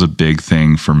 That was a big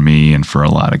thing for me and for a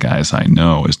lot of guys I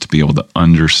know, is to be able to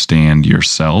understand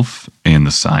yourself and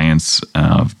the science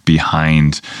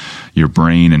behind your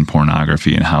brain and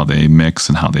pornography and how they mix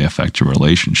and how they affect your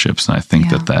relationships. And I think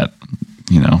that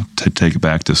to take it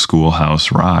back to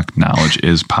Schoolhouse Rock, knowledge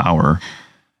is power.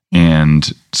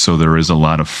 And so there is a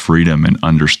lot of freedom in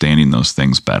understanding those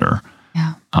things better.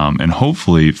 Yeah. And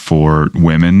hopefully for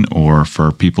women or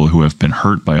for people who have been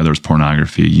hurt by others'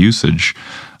 pornography usage,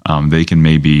 they can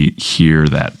maybe hear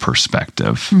that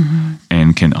perspective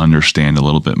and can understand a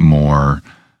little bit more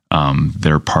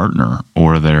their partner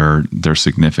or their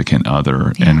significant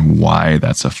other and why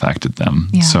that's affected them.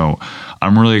 Yeah. So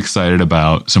I'm really excited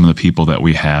about some of the people that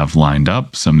we have lined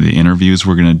up, some of the interviews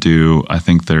we're going to do. I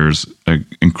think there's an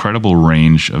incredible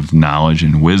range of knowledge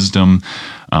and wisdom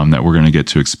that we're going to get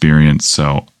to experience.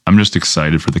 So I'm just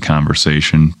excited for the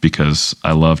conversation because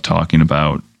I love talking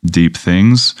about deep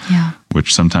things,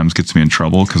 which sometimes gets me in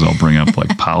trouble because I'll bring up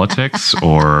like politics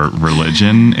or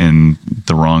religion in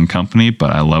the wrong company, but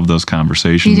I love those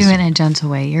conversations. You do it in a gentle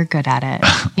way. You're good at it.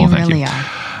 You really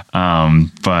are.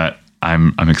 But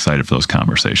I'm excited for those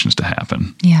conversations to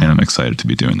happen. Yeah. And I'm excited to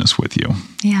be doing this with you.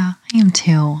 Yeah, I am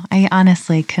too. I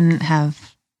honestly couldn't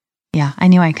have, I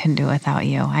knew I couldn't do it without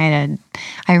you. I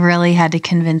really had to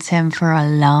convince him for a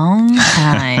long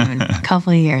time, a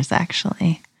couple of years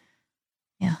actually.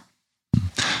 Yeah.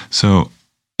 So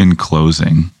in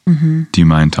closing, do you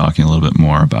mind talking a little bit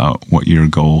more about what your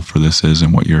goal for this is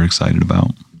and what you're excited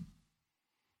about?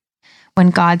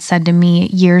 When God said to me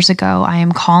years ago, I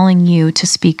am calling you to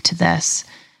speak to this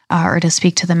or to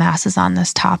speak to the masses on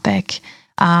this topic,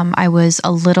 I was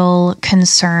a little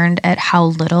concerned at how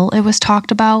little it was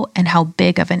talked about and how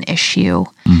big of an issue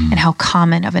and how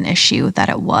common of an issue that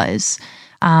it was.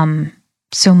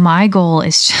 So my goal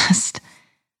is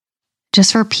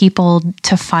just for people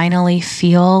to finally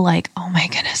feel like, oh my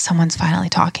goodness, someone's finally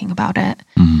talking about it.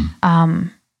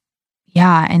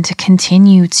 And to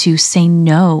continue to say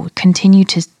no, continue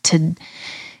to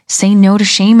say no to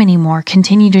shame anymore,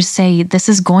 continue to say, this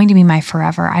is going to be my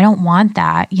forever. I don't want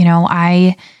that.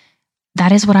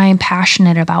 That is what I am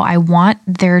passionate about. I want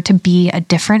there to be a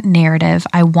different narrative.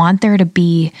 I want there to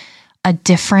be a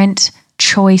different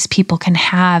choice people can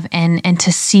have and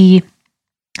to see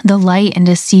the light and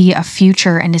to see a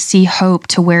future and to see hope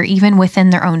to where even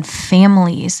within their own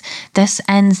families, this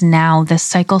ends now, this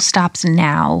cycle stops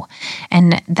now.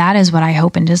 And that is what I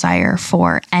hope and desire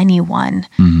for anyone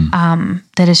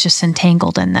that is just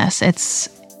entangled in this.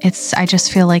 I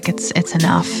just feel like it's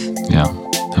enough. Yeah,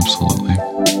 absolutely.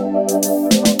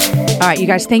 All right, you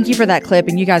guys, thank you for that clip.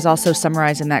 And you guys also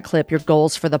summarize in that clip your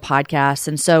goals for the podcast.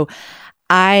 And so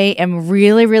I am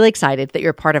really, really excited that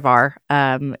you're part of our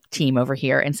team over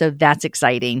here. And so that's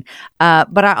exciting.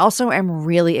 But I also am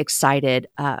really excited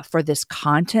for this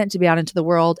content to be out into the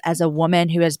world as a woman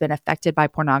who has been affected by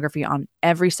pornography on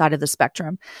every side of the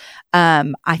spectrum.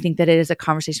 I think that it is a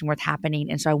conversation worth happening.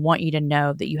 And so I want you to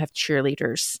know that you have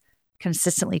cheerleaders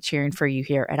consistently cheering for you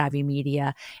here at Ivy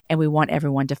Media. And we want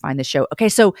everyone to find the show. Okay,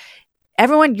 so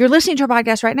everyone, you're listening to our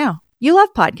podcast right now. You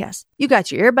love podcasts. You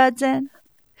got your earbuds in.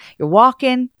 You're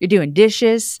walking, you're doing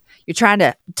dishes, you're trying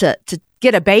to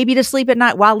get a baby to sleep at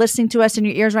night while listening to us in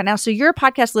your ears right now. So you're a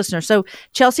podcast listener. So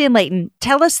Chelsea and Layton,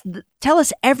 tell us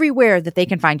everywhere that they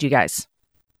can find you guys.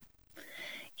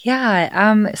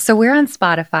 Yeah. So we're on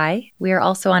Spotify. We are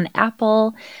also on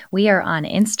Apple. We are on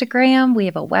Instagram. We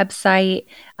have a website.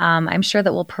 I'm sure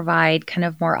that we'll provide kind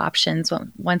of more options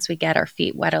once we get our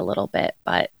feet wet a little bit.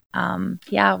 But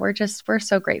we're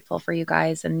so grateful for you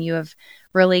guys. And you have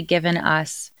really given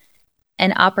us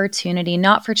an opportunity,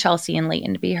 not for Chelsea and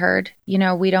Layton to be heard.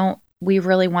 We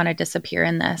really want to disappear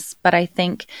in this, but I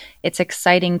think it's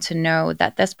exciting to know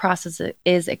that this process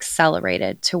is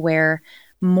accelerated to where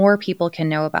more people can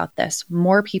know about this.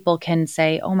 More people can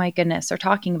say, oh my goodness, they're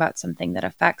talking about something that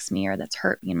affects me or that's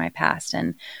hurt me in my past.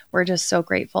 And we're just so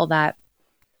grateful that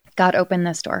God opened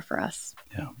this door for us.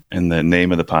 Yeah. And the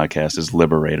name of the podcast is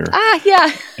Liberator.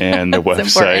 Yeah. And the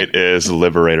website is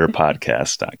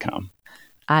liberatorpodcast.com.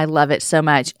 I love it so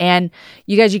much. And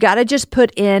you guys, you got to just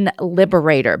put in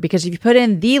Liberator, because if you put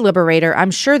in The Liberator,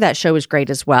 I'm sure that show is great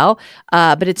as well.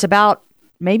 But it's about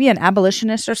maybe an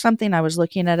abolitionist or something. I was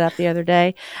looking it up the other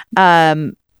day.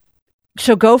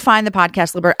 So go find the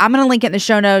podcast Liberator. I'm going to link it in the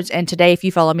show notes. And today, if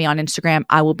you follow me on Instagram,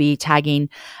 I will be tagging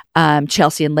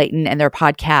Chelsea and Layton and their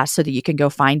podcast so that you can go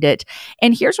find it.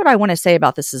 And here's what I want to say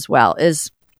about this as well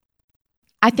is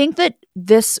I think that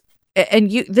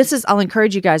I'll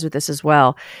encourage you guys with this as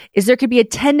well, is there could be a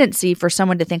tendency for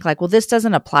someone to think like, well, this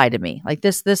doesn't apply to me. Like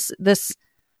this,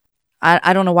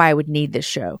 I don't know why I would need this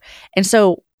show. And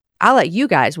so I'll let you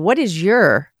guys, what is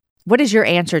your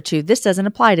answer to this doesn't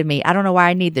apply to me? I don't know why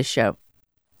I need this show.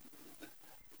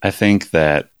 I think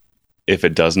that if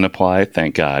it doesn't apply,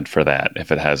 thank God for that,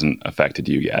 if it hasn't affected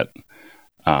you yet.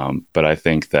 But I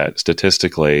think that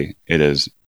statistically, it is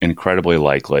incredibly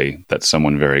likely that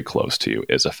someone very close to you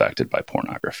is affected by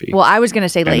pornography. Well, I was going to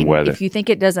say, Layton, if you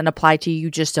think it doesn't apply to you, you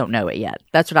just don't know it yet.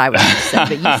 That's what I was going to say,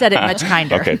 but you said it much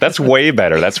kinder. Okay, that's way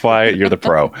better. That's why you're the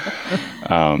pro.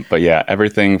 But yeah,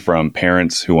 everything from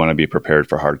parents who want to be prepared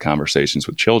for hard conversations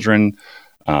with children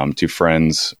to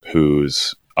friends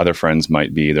whose other friends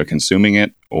might be either consuming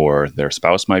it, or their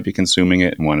spouse might be consuming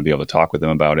it and want to be able to talk with them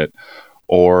about it,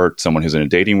 or someone who's in a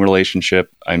dating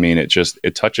relationship. I mean,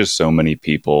 it touches so many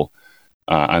people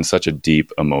on such a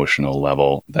deep emotional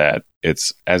level that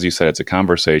it's, as you said, it's a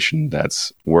conversation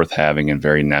that's worth having and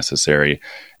very necessary.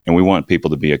 And we want people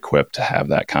to be equipped to have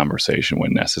that conversation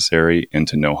when necessary and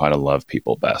to know how to love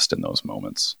people best in those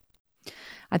moments.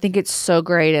 I think it's so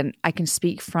great. And I can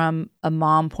speak from a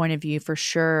mom point of view for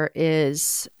sure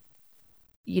is,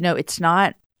 it's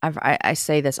not, I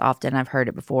say this often, I've heard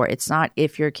it before. It's not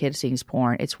if your kid sees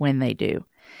porn, it's when they do.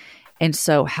 And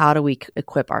so how do we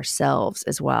equip ourselves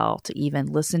as well to even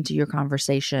listen to your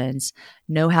conversations,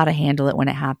 know how to handle it when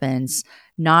it happens,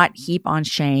 not heap on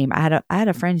shame. I had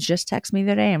a friend just text me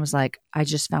the other day and was like, I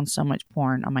just found so much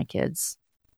porn on my kid's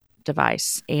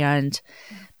device. And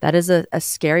that is a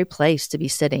scary place to be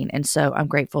sitting. And so I'm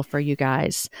grateful for you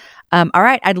guys. All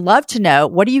right. I'd love to know,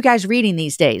 what are you guys reading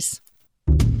these days?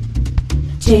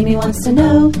 Jamie wants to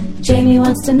know. Jamie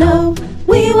wants to know.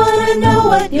 We want to know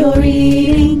what you're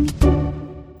reading.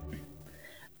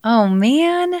 Oh,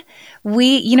 man.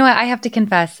 You know what? I have to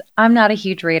confess, I'm not a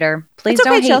huge reader. Please It's okay,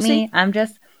 don't hate Chelsea. me. I'm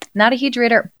just not a huge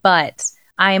reader, but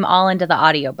I am all into the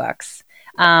audiobooks.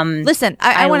 Listen,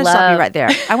 I want to stop you right there.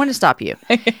 I want to stop you.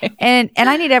 And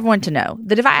I need everyone to know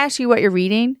that if I ask you what you're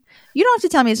reading, you don't have to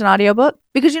tell me it's an audiobook,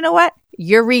 because you know what?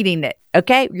 You're reading it.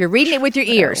 Okay? You're reading it with your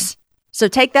ears. So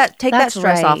take that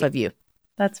stress off of you.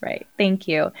 That's right. Thank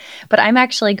you. But I'm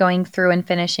actually going through and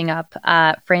finishing up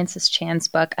Francis Chan's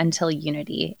book, Until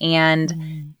Unity.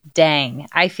 And dang,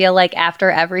 I feel like after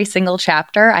every single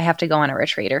chapter, I have to go on a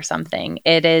retreat or something.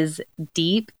 It is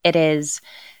deep. It is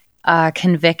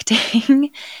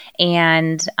convicting.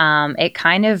 And it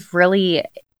kind of really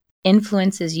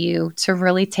influences you to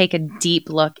really take a deep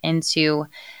look into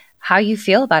how you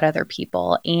feel about other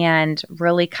people, and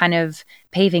really kind of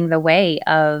paving the way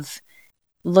of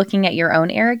looking at your own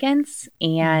arrogance.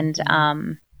 And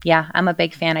I'm a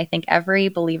big fan. I think every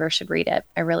believer should read it.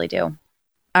 I really do.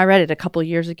 I read it a couple of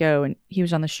years ago, and he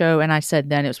was on the show, and I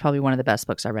said then it was probably one of the best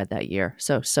books I read that year.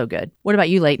 So good. What about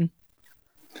you, Layton?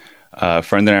 A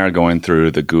friend and I are going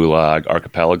through the Gulag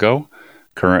Archipelago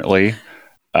currently,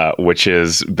 which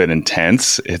has been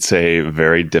intense. It's a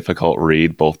very difficult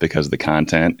read, both because of the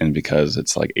content and because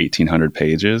it's like 1,800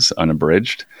 pages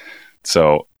unabridged.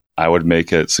 So I would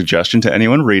make a suggestion to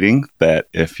anyone reading that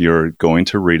if you're going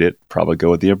to read it, probably go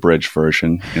with the abridged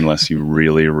version, unless you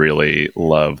really, really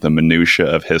love the minutia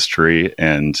of history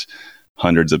and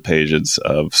hundreds of pages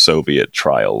of Soviet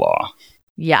trial law.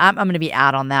 Yeah, I'm going to be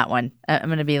out on that one. I'm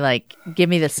going to be like, give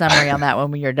me the summary on that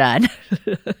one when you're done.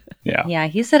 Yeah,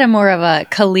 he's at a more of a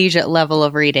collegiate level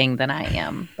of reading than I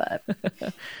am, but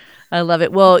I love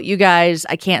it. Well, you guys,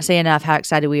 I can't say enough how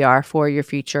excited we are for your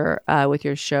future with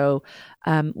your show,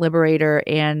 Liberator,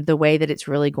 and the way that it's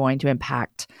really going to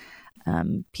impact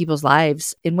people's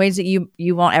lives in ways that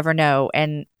you won't ever know.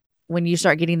 And when you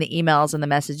start getting the emails and the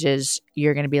messages,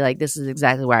 you're going to be like, this is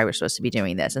exactly why we're supposed to be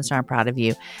doing this. And so I'm proud of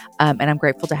you. And I'm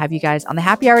grateful to have you guys on the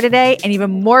happy hour today, and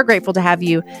even more grateful to have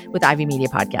you with Ivy Media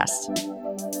Podcast.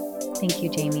 Thank you,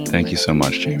 Jamie. Thank you so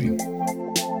much, Jamie.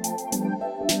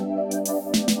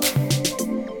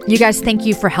 You guys, thank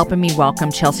you for helping me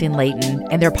welcome Chelsea and Layton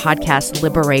and their podcast,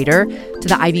 Liberator, to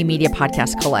the Ivy Media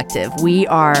Podcast Collective. We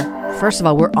are, first of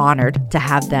all, we're honored to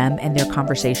have them and their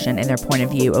conversation and their point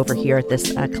of view over here at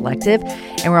this collective.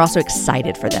 And we're also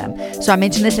excited for them. So I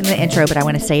mentioned this in the intro, but I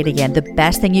want to say it again. The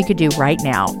best thing you could do right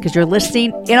now, because you're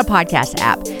listening in a podcast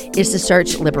app, is to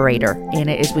search Liberator. And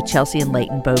it is with Chelsea and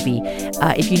Layton Boeve.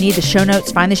 If you need the show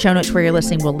notes, find the show notes where you're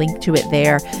listening. We'll link to it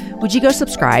there. Would you go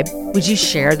subscribe? Would you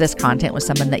share this content with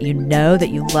someone that you know, that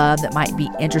you love, that might be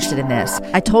interested in this?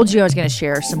 I told you I was going to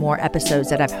share some more episodes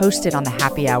that I've hosted on the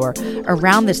happy hour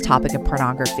around this topic of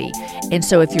pornography. And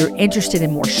so if you're interested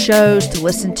in more shows to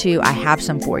listen to, I have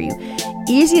some for you.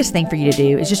 Easiest thing for you to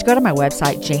do is just go to my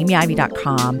website,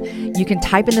 jamieivy.com. You can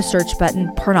type in the search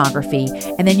button pornography,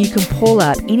 and then you can pull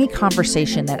up any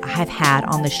conversation that I have had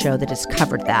on the show that has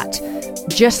covered that.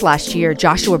 Just last year,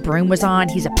 Joshua Broom was on.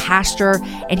 He's a pastor,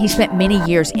 and he spent many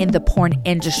years in the porn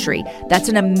industry. That's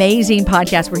an amazing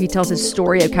podcast where he tells his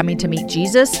story of coming to meet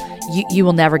Jesus. You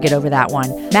will never get over that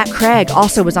one. Matt Craig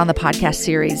also was on the podcast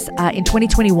series in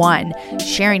 2021,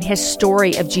 sharing his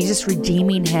story of Jesus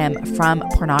redeeming him from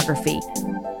pornography.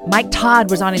 Mike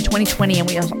Todd was on in 2020, and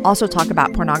we also talk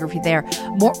about pornography there.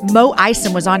 Mo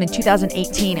Isom was on in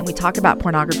 2018, and we talk about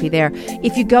pornography there.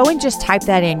 If you go and just type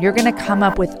that in, you're going to come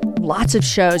up with lots of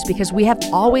shows because we have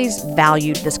always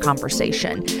valued this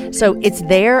conversation. So it's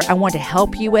there. I want to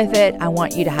help you with it. I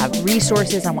want you to have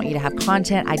resources. I want you to have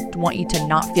content. I want you to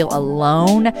not feel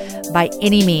alone by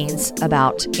any means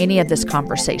about any of this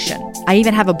conversation. I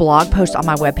even have a blog post on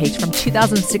my webpage from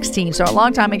 2016, so a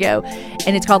long time ago,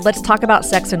 and it's called Let's Talk About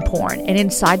Sex and Porn. And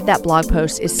inside that blog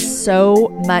post is so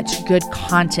much good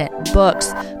content,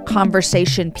 books,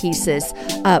 conversation pieces,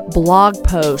 blog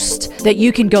posts that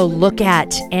you can go look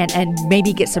at and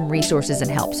maybe get some resources and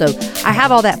help. So I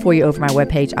have all that for you over my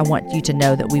webpage. I want you to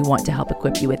know that we want to help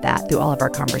equip you with that through all of our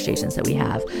conversations that we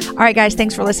have. All right, guys,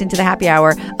 thanks for listening to the Happy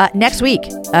Hour. Next week,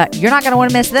 you're not going to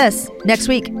want to miss this. Next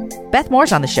week, Beth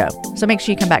Moore's on the show, so make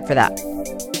sure you come back for that.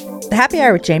 The Happy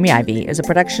Hour with Jamie Ivey is a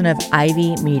production of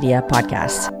Ivy Media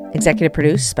Podcasts. Executive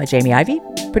produced by Jamie Ivey,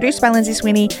 produced by Lindsay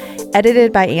Sweeney,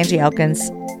 edited by Angie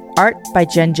Elkins, art by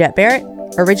Jen Jett Barrett,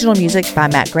 original music by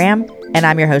Matt Graham, and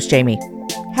I'm your host, Jamie.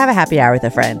 Have a happy hour with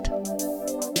a friend.